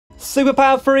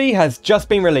SuperPower 3 has just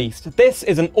been released. This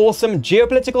is an awesome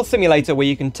geopolitical simulator where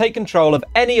you can take control of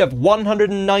any of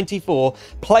 194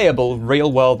 playable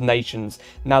real-world nations.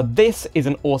 Now this is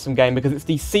an awesome game because it's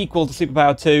the sequel to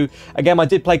SuperPower 2. Again, I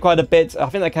did play quite a bit. I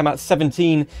think that came out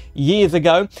 17 years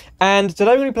ago. And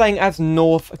today we're going to be playing as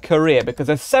North Korea because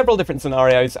there's several different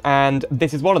scenarios and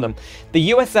this is one of them. The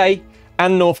USA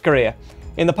and North Korea.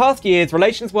 In the past years,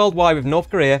 relations worldwide with North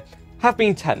Korea have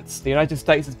been tense. The United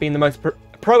States has been the most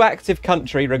proactive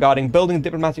country regarding building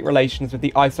diplomatic relations with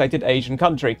the isolated Asian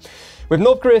country. With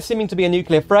North Korea seeming to be a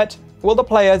nuclear threat, will the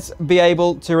players be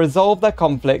able to resolve their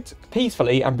conflict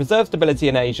peacefully and preserve stability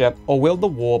in Asia, or will the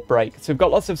war break? So we've got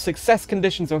lots of success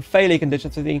conditions and failure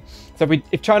conditions. So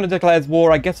if China declares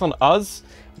war, I guess on us,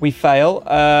 we fail.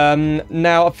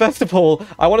 Now, first of all,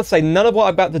 I want to say none of what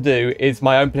I'm about to do is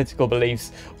my own political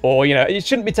beliefs, or, you know, it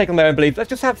shouldn't be taken on my own beliefs. Let's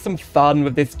just have some fun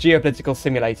with this geopolitical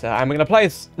simulator. And we're going to play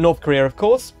as North Korea, of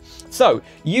course. So,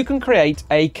 you can create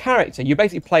a character. You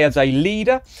basically play as a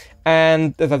leader,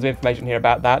 and there's lots of information here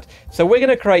about that. So, we're going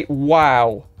to create...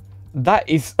 Wow. That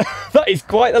is that is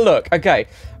quite the look. Okay,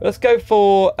 let's go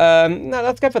for... no,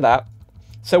 let's go for that.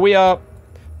 So, we are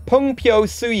Pungpyo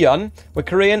Suyun. We're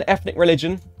Korean, ethnic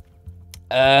religion.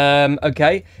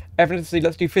 Okay, ethnicity,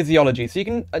 let's do physiology. So you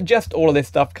can adjust all of this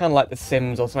stuff, kind of like The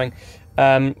Sims or something.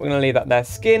 We're going to leave that there.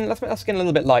 Skin, let's make our skin a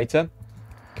little bit lighter.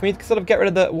 Can we sort of get rid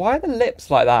of the... Why are the lips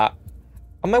like that?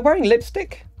 Am I wearing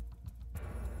lipstick?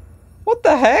 What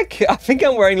the heck? I think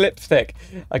I'm wearing lipstick.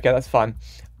 Okay, that's fine.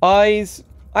 Eyes,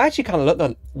 I like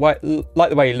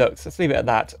the way he looks. Let's leave it at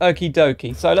that. Okie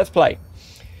dokie. So let's play.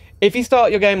 If you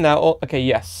start your game now... Oh, okay,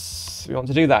 yes. We want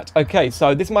to do that. Okay,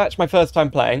 so this is actually my first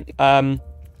time playing. I'm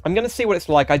going to see what it's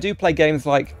like. I do play games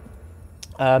like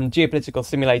Geopolitical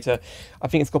Simulator. I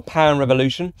think it's called Power and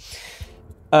Revolution.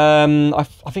 I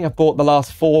think I've bought the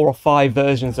last 4 or 5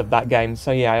 versions of that game.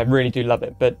 So yeah, I really do love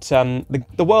it. But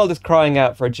the world is crying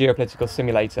out for a geopolitical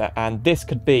simulator, and this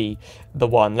could be the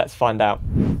one. Let's find out.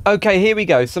 Okay, here we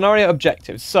go. Scenario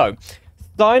objectives. So,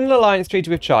 sign an alliance treaty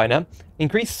with China.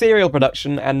 Increase cereal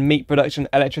production and meat production,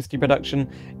 electricity production,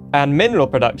 and mineral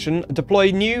production.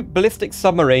 Deploy new ballistic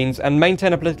submarines and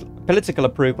maintain a political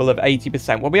approval of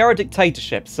 80%. Well, we are a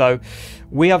dictatorship, so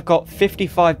we have got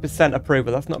 55%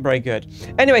 approval. That's not very good.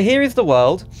 Anyway, here is the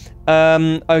world.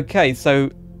 Okay,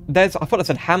 so there's... I thought I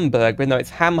said Hamburg, but no,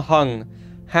 it's Ham Hung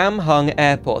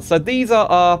Airport. So these are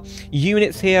our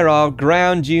units here, our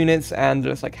ground units, and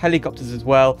there's like helicopters as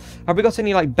well. Have we got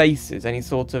any like bases? Any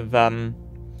sort of...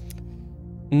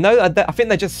 No, I think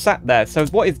they just sat there. So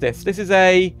what is this? This is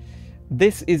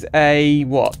a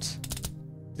what?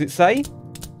 Does it say?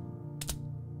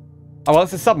 Oh, well,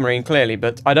 it's a submarine, clearly,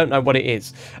 but I don't know what it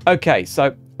is. Okay,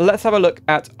 so let's have a look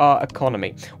at our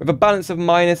economy. We have a balance of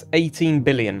minus 18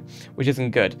 billion, which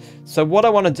isn't good. So what I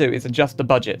want to do is adjust the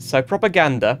budget. So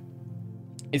propaganda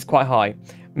is quite high.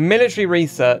 Military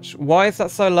research, why is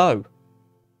that so low?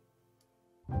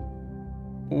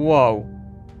 Whoa.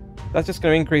 That's just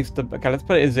going to increase the... Okay, let's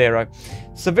put it at 0.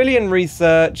 Civilian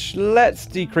research, let's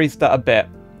decrease that a bit.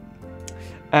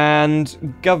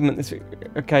 And government...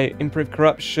 Okay, improve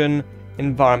corruption.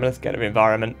 Environment, let's get rid of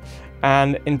environment.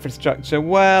 And infrastructure,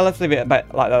 well, let's leave it a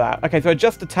bit like that. Okay, so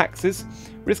adjust the taxes.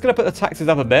 We're just going to put the taxes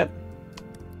up a bit.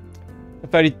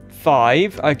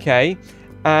 35, okay.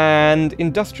 And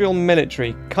industrial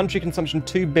military. Country consumption,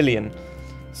 2 billion.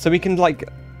 So we can, like,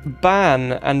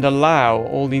 ban and allow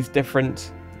all these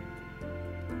different...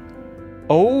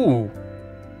 Oh,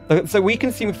 so we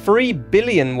consume 3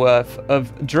 billion worth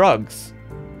of drugs.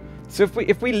 So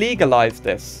if we legalize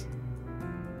this,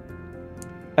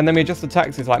 and then we adjust the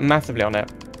taxes like massively on it,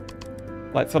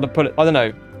 like sort of put it, I don't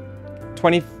know,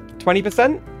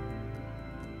 20%.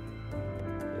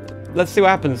 Let's see what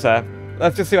happens there.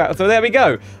 Let's just see what. So there we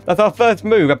go. That's our first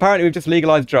move. Apparently we've just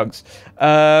legalized drugs.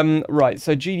 Right.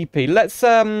 So GDP. Let's.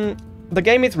 The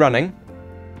game is running.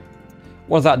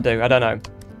 What does that do? I don't know.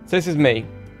 So this is me.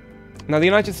 Now the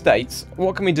United States,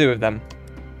 what can we do with them?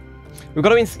 We've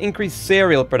got to increase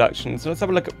cereal production. So let's have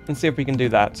a look and see if we can do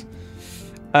that.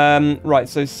 Right,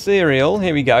 so cereal,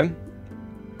 here we go.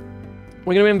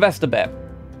 We're going to invest a bit.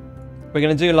 We're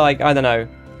going to do like, I don't know.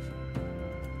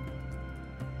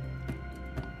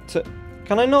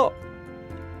 Can I not...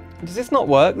 Does this not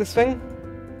work, this thing?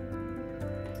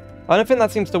 I don't think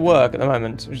that seems to work at the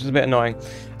moment, which is a bit annoying.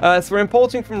 So we're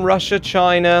importing from Russia,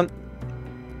 China...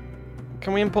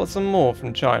 Can we import some more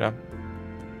from China?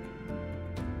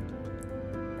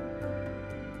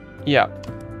 Yeah.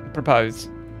 Propose.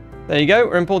 There you go.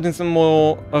 We're importing some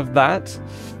more of that.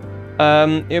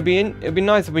 It'd be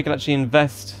nice if we could actually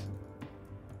invest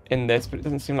in this, but it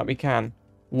doesn't seem like we can.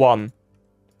 1,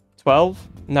 12?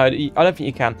 No, I don't think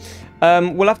you can.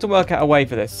 We'll have to work out a way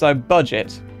for this. So,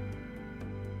 budget.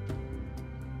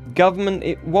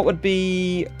 Government, what would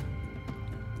be...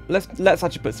 Let's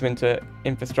actually put some into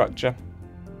infrastructure.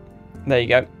 There you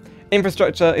go.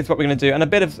 Infrastructure is what we're going to do. And a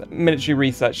bit of military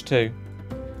research too.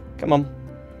 Come on.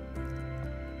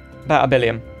 About 1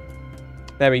 billion.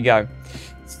 There we go.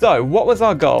 So, what was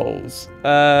our goals?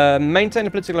 Maintain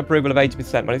a political approval of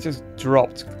 80%. Well, it's just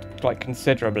dropped, like,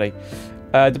 considerably.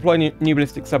 Deploy new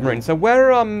ballistic submarines. So,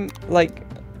 where are, like,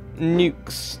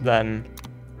 nukes, then?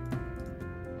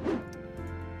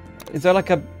 Is there, like,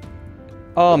 a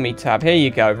army tab? Here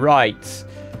you go. Right.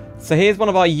 So, here's one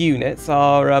of our units,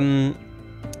 our,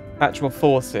 actual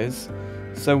forces.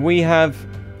 So, we have...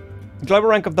 Global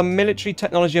rank of the military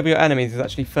technology of your enemies is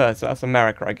actually first, so that's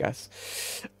America, I guess.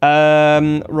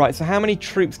 Right, so how many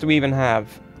troops do we even have?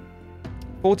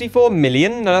 44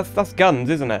 million? No, that's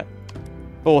guns, isn't it?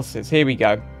 Forces, here we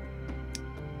go.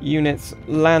 Units,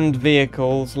 land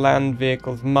vehicles,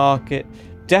 market.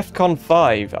 DEFCON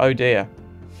 5, oh dear.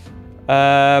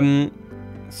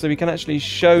 So we can actually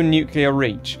show nuclear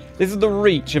reach. This is the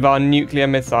reach of our nuclear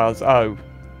missiles, oh.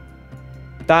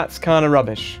 That's kind of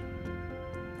rubbish.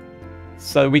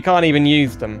 So we can't even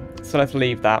use them. So let's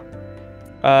leave that.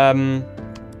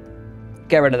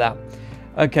 Get rid of that.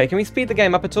 Okay, can we speed the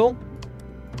game up at all?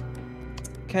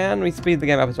 Can we speed the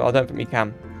game up at all? I don't think we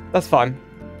can. That's fine.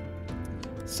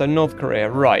 So North Korea,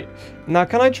 right. Now,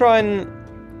 can I try and...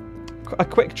 a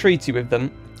quick treaty with them?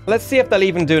 Let's see if they'll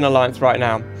even do an alliance right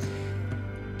now.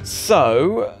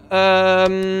 So,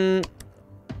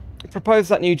 propose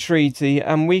that new treaty,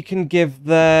 and we can give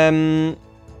them...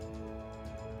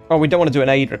 Oh, we don't want to do an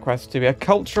aid request, do we? A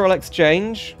cultural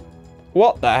exchange?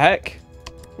 What the heck?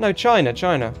 No, China.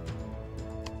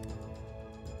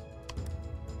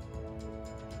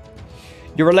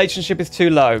 Your relationship is too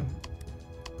low.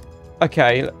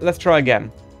 Okay, let's try again.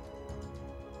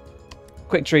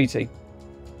 Quick treaty.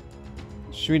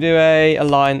 Should we do a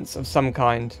alliance of some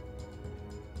kind?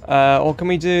 Or can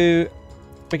we do...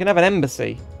 We can have an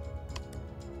embassy.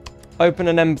 Open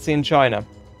an embassy in China.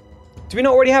 Do we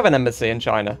not already have an embassy in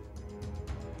China?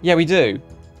 Yeah, we do.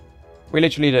 We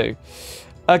literally do.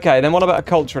 Okay, then what about a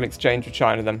cultural exchange with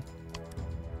China then?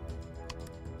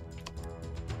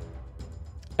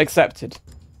 Accepted.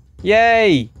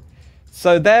 Yay!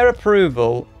 So their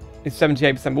approval is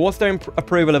 78%, but what's their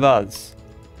approval of us?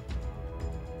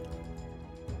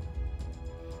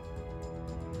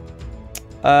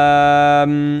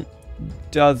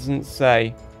 Doesn't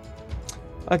say.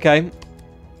 Okay.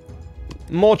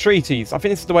 More treaties. I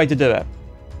think this is the way to do it.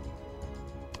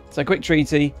 So, quick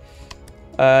treaty.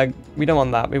 We don't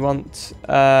want that. We want...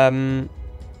 Oh,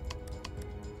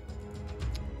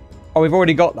 we've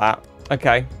already got that.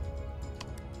 Okay.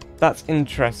 That's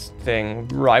interesting.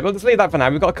 Right, well, let's leave that for now.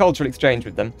 We've got a cultural exchange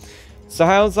with them. So,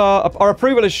 how's our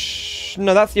approval is...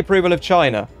 No, that's the approval of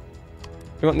China.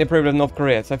 We want the approval of North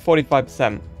Korea. So,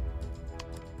 45%.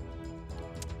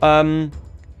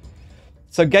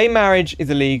 So gay marriage is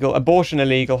illegal, abortion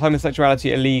illegal,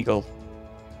 homosexuality illegal.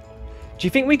 Do you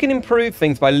think we can improve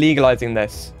things by legalizing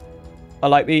this? I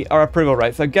like our approval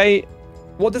rate. So gay,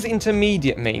 what does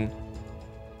intermediate mean?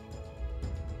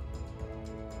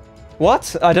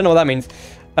 What? I don't know what that means.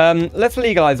 Let's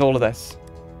legalize all of this.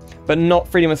 But not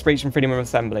freedom of speech and freedom of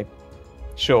assembly.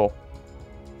 Sure.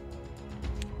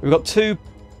 We've got 2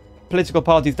 political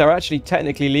parties that are actually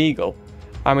technically legal.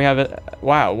 And we have a...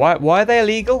 Wow, why are they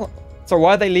illegal? So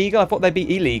why are they legal? I thought they'd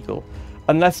be illegal.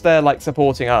 Unless they're, like,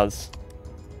 supporting us.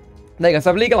 There you go. So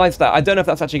I've legalized that. I don't know if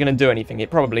that's actually going to do anything.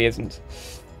 It probably isn't.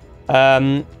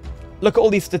 Look at all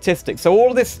these statistics. So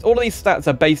all of these stats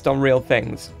are based on real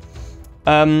things.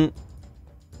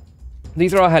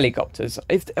 These are our helicopters.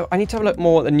 I need to have a look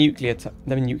more at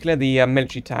the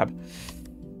military tab.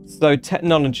 So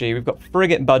technology. We've got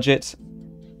frigate budget.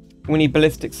 We need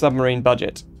ballistic submarine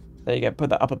budget. There you go. Put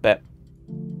that up a bit.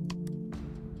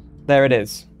 There it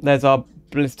is. There's our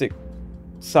ballistic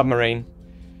submarine.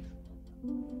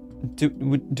 Do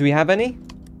we have any?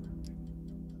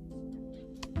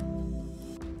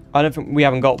 I don't think we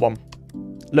haven't got one.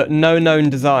 Look, no known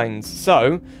designs.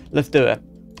 So, let's do it.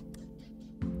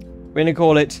 We're going to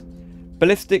call it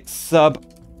Ballistic Sub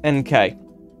NK.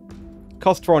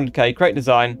 Cost 400k. Create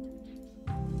design.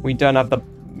 We don't have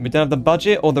the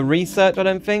budget or the research, I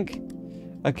don't think.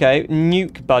 Okay,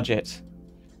 nuke budget.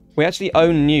 We actually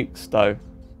own nukes, though.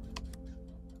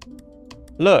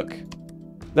 Look.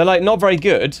 They're, like, not very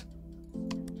good.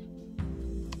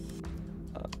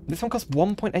 This one costs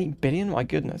 1.8 billion? My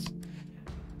goodness.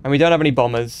 And we don't have any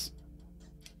bombers.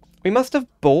 We must have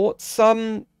bought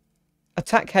some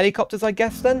attack helicopters, I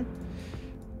guess, then.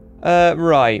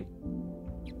 Right.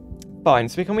 Fine.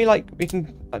 So we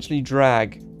can actually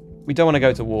drag. We don't want to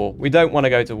go to war. We don't want to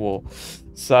go to war.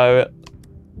 So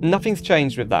nothing's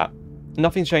changed with that.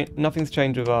 Nothing's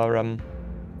changed with our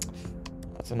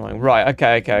That's annoying. Right.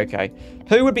 Okay.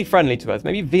 Who would be friendly to us?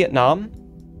 Maybe Vietnam.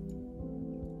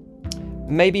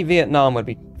 Maybe Vietnam would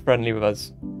be friendly with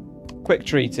us. Quick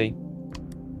treaty.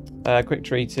 Quick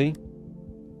treaty.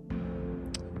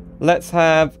 Let's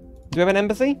have... Do we have an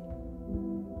embassy?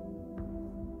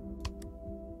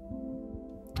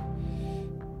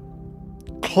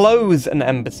 Close an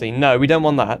embassy. No, we don't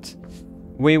want that.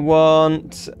 We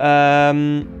want...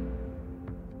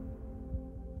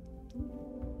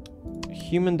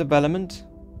 human development.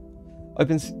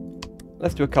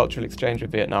 Let's do a cultural exchange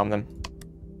with Vietnam then.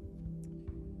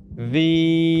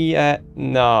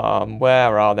 Vietnam.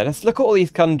 Where are they? Let's look at all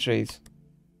these countries.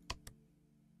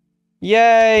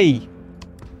 Yay!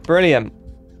 Brilliant.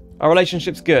 Our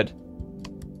relationship's good.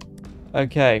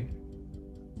 Okay.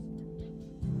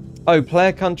 Oh,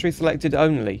 player country selected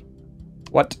only.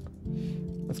 What?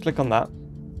 Let's click on that.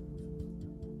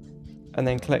 And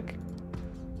then click.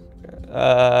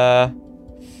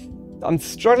 I'm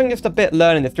struggling just a bit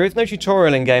learning this. There is no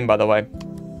tutorial in game, by the way.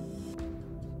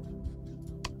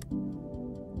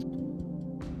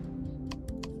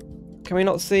 Can we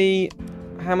not see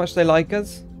how much they like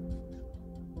us?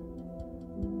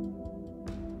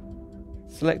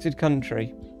 Selected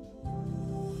country.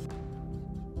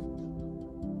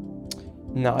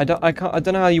 No, I don't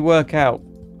know how you work out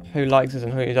who likes us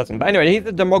and who doesn't. But anyway, here's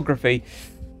the demography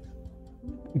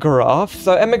graph.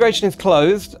 So immigration is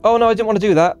closed. Oh no, I didn't want to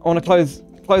do that. I want to close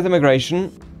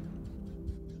immigration.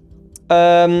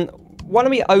 Why don't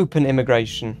we open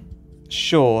immigration?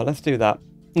 Sure, let's do that.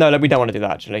 No, we don't want to do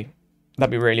that actually.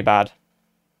 That'd be really bad.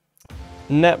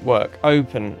 Network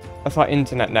open. That's our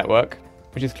internet network,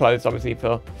 which is closed obviously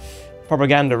for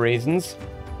propaganda reasons.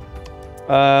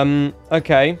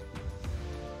 Okay.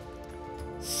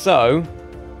 So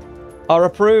our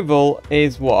approval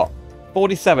is what?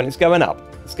 47. It's going up.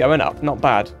 It's going up. Not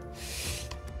bad.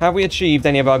 Have we achieved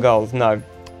any of our goals? No.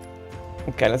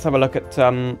 Okay, let's have a look at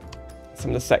some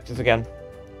of the sectors again.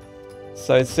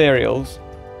 So cereals.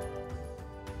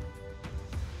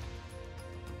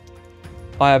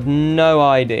 I have no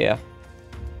idea.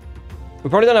 We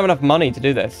probably don't have enough money to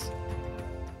do this.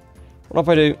 What if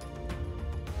I do...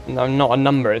 No, not a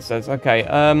number, it says. Okay,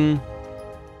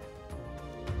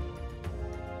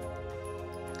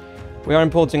 we are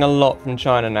importing a lot from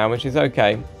China now, which is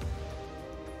okay.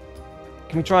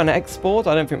 Can we try and export?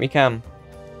 I don't think we can.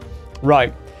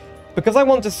 Right. Because I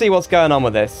want to see what's going on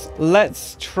with this,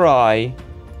 let's try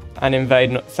and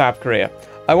invade South Korea.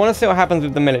 I want to see what happens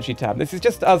with the military tab. This is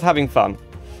just us having fun.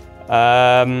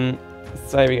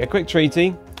 So here we go. Quick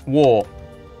treaty. War.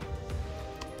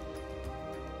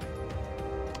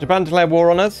 Japan declared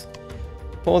war on us.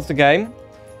 Pause the game.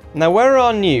 Now, where are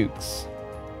our nukes?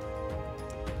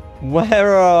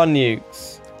 Where are our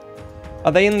nukes?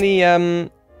 Are they in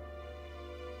the,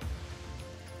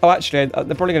 Oh, actually,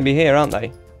 they're probably going to be here, aren't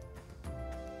they?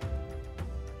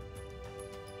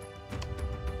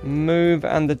 Move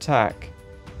and attack.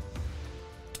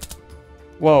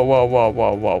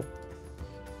 Whoa.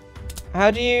 How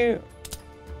do you...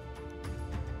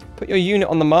 put your unit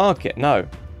on the market? No.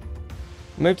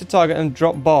 Move to target and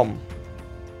drop bomb.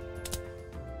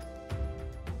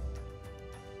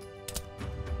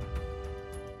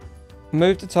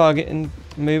 Move to target and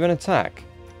move and attack.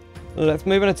 Let's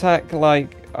move and attack,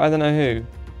 like, I don't know who.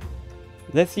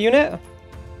 This unit?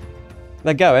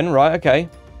 They're going, right, okay.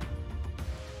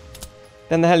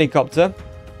 Then the helicopter.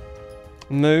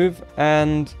 Move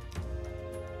and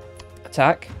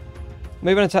attack.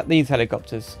 Move and attack these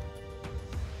helicopters.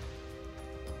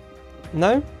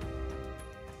 No?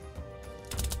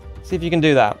 See if you can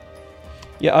do that.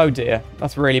 Yeah, oh dear.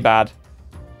 That's really bad.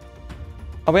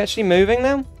 Are we actually moving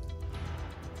now?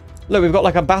 Look, we've got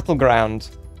like a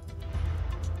battleground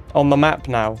on the map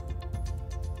now.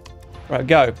 Right,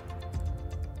 go.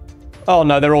 Oh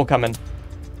no, they're all coming.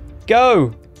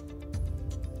 Go!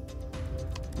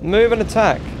 Move and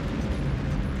attack.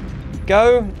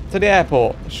 Go to the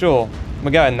airport. Sure.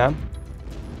 We're going now.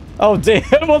 Oh dear,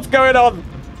 what's going on?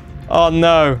 Oh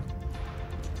no.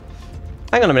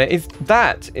 Hang on a minute.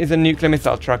 That is a nuclear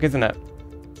missile truck, isn't it?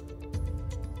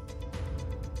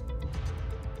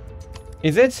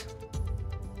 Is it?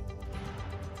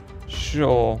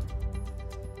 Sure.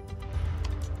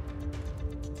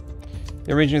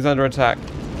 Your region is under attack.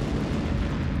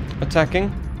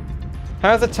 Attacking?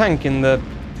 How's a tank in the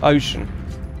ocean?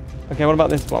 Okay, what about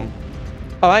this one?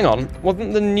 Oh, hang on.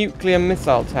 Wasn't the nuclear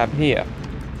missile tab here?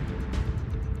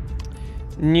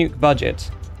 Nuke budget.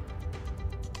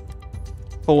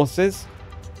 Forces.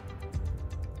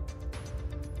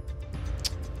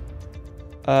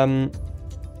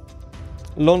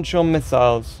 Launch your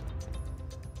missiles.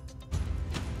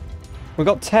 We've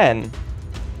got 10.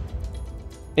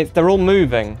 They're all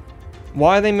moving.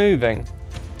 Why are they moving?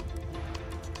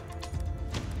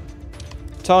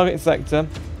 Target sector.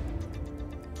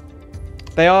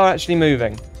 They are actually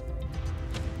moving.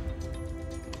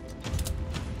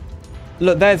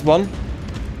 Look, there's one.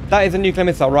 That is a nuclear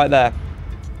missile right there.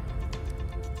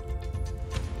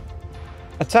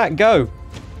 Attack, go.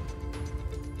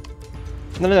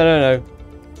 No, no, no, no.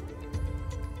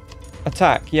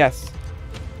 Attack, yes.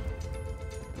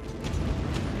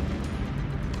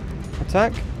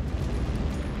 Attack?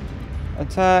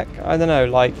 Attack, I don't know,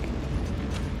 like...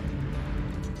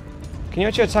 Can you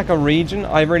actually attack a region?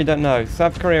 I really don't know.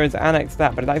 South Korea has annexed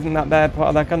that, but isn't that their part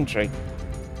of their country?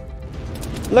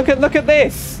 Look at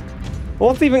this!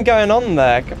 What's even going on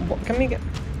there? Can we get...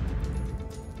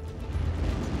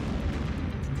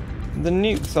 The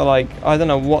nukes are like... I don't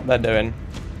know what they're doing.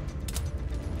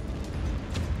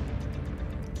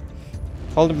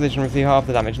 Hold a position, receive half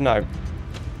the damage. No.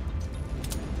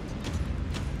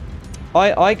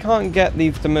 I can't get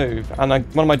these to move. And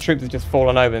one of my troops has just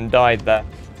fallen over and died there.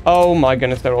 Oh my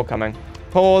goodness, they're all coming.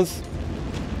 Pause.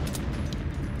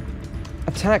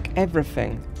 Attack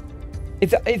everything.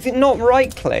 Is it not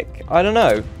right click? I don't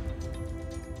know.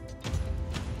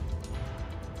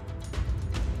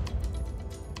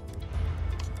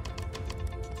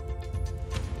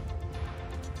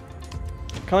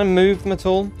 Can I move them at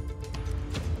all?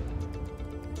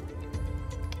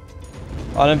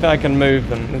 I don't think I can move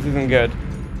them. This isn't good.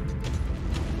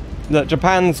 Look,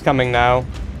 Japan's coming now.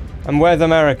 And where's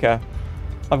America?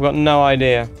 I've got no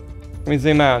idea. Let me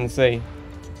zoom out and see.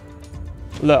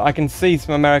 Look, I can see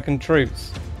some American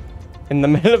troops in the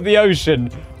middle of the ocean.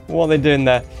 What are they doing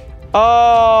there?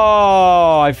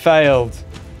 Oh, I failed.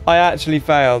 I actually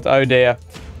failed. Oh dear.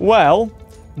 Well,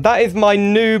 that is my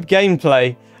noob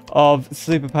gameplay of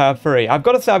SuperPower 3. I've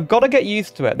got to say, I've got to get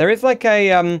used to it. There is like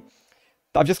a...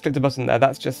 I've just clicked a button there.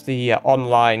 That's just the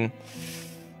online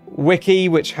wiki,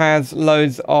 which has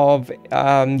loads of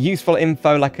useful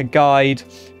info, like a guide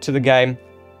to the game.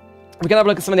 We can have a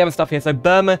look at some of the other stuff here. So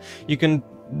Burma, you can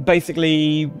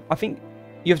basically... I think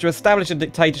you have to establish a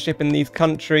dictatorship in these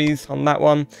countries on that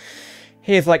one.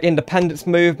 Here's like independence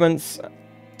movements.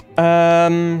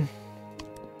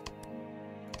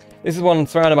 This is one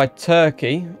surrounded by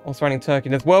Turkey, or surrounding Turkey.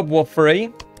 There's World War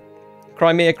III,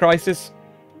 Crimea crisis,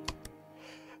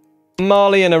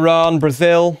 Mali and Iran,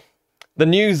 Brazil, the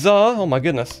new Tsar, oh my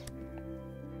goodness,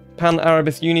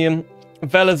 Pan-Arabist Union,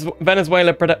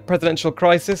 Venezuela presidential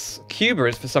crisis, Cuba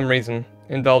is for some reason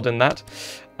involved in that,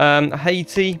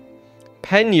 Haiti,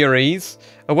 penuries,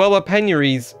 a world where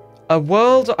penuries,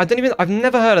 I've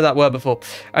never heard of that word before,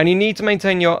 and you need to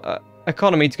maintain your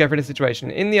economy to go through this situation.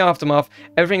 In the aftermath,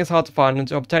 everything is hard to find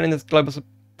until obtaining this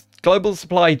global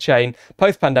supply chain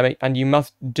post-pandemic, and you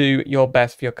must do your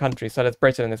best for your country. So there's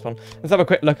Britain in this one. Let's have a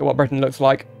quick look at what Britain looks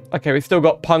like. Okay, we've still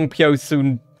got Pang Pyo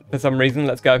Soon for some reason.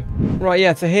 Let's go. Right,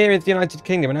 yeah, so here is the United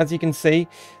Kingdom, and as you can see,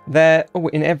 there, oh,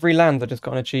 in every land I just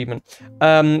got an achievement. You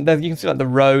can see like the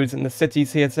roads and the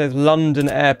cities here. It says London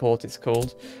Airport, it's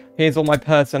called. Here's all my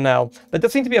personnel. There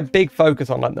does seem to be a big focus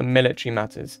on like the military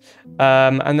matters.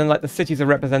 And then like the cities are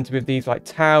represented with these like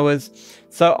towers.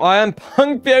 So I am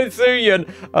Pang Pyo Soon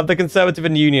of the Conservative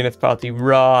and Unionist Party.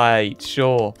 Right,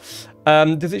 sure.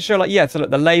 Does it show like, yeah, so look,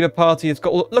 the Labour Party has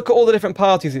got, look at all the different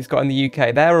parties it's got in the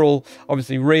UK. They're all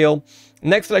obviously real.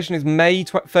 Next election is May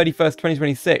 31st,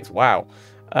 2026. Wow.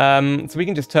 So we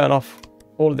can just turn off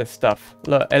all of this stuff.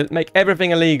 Look, make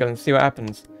everything illegal and see what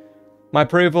happens. My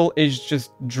approval is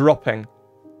just dropping.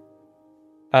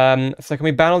 So can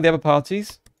we ban all the other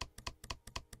parties?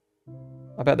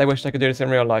 I bet they wished I could do this in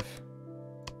real life.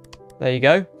 There you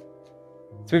go.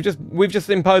 So we've just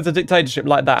imposed a dictatorship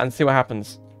like that and see what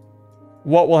happens.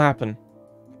 What will happen?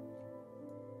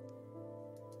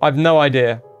 I've no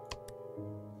idea.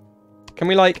 Can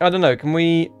we like, I don't know, can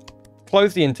we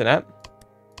close the internet?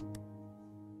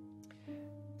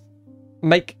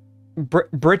 Make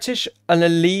British an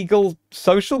illegal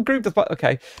social group?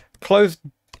 Okay. Close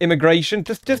immigration.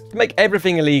 Just make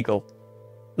everything illegal.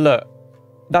 Look.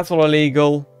 That's all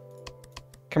illegal.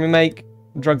 Can we make...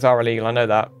 Drugs are illegal, I know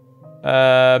that.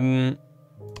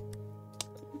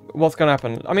 What's going to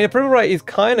happen? I mean, approval rate is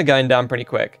kind of going down pretty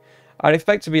quick. I'd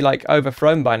expect to be, like,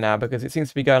 overthrown by now because it seems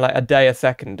to be going, like, a day a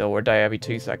second or a day every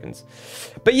 2 seconds.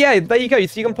 But, yeah, there you go.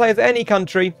 So you can play as any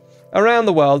country around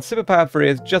the world. SuperPower 3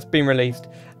 has just been released.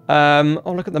 Oh,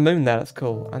 look at the moon there. That's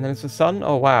cool. And then it's the sun.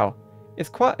 Oh, wow.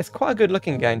 It's quite a good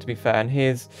looking game, to be fair. And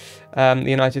here's the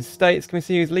United States. Can we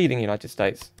see who's leading the United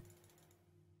States?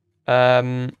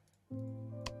 Can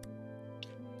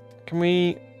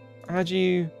we... How do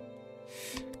you...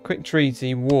 Quick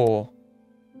treaty, war.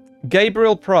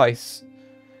 Gabriel Price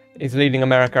is leading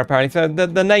America, apparently. So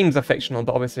the names are fictional,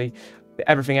 but obviously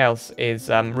everything else is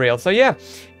real. So yeah,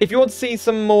 if you want to see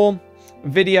some more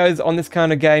videos on this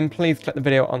kind of game, please click the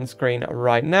video on screen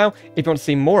right now. If you want to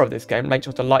see more of this game, make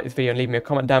sure to like this video and leave me a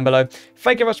comment down below.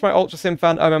 Thank you very much to my Ultra Sim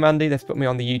fan, Andy. That's put me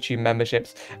on the YouTube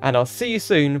memberships. And I'll see you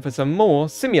soon for some more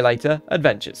simulator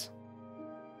adventures.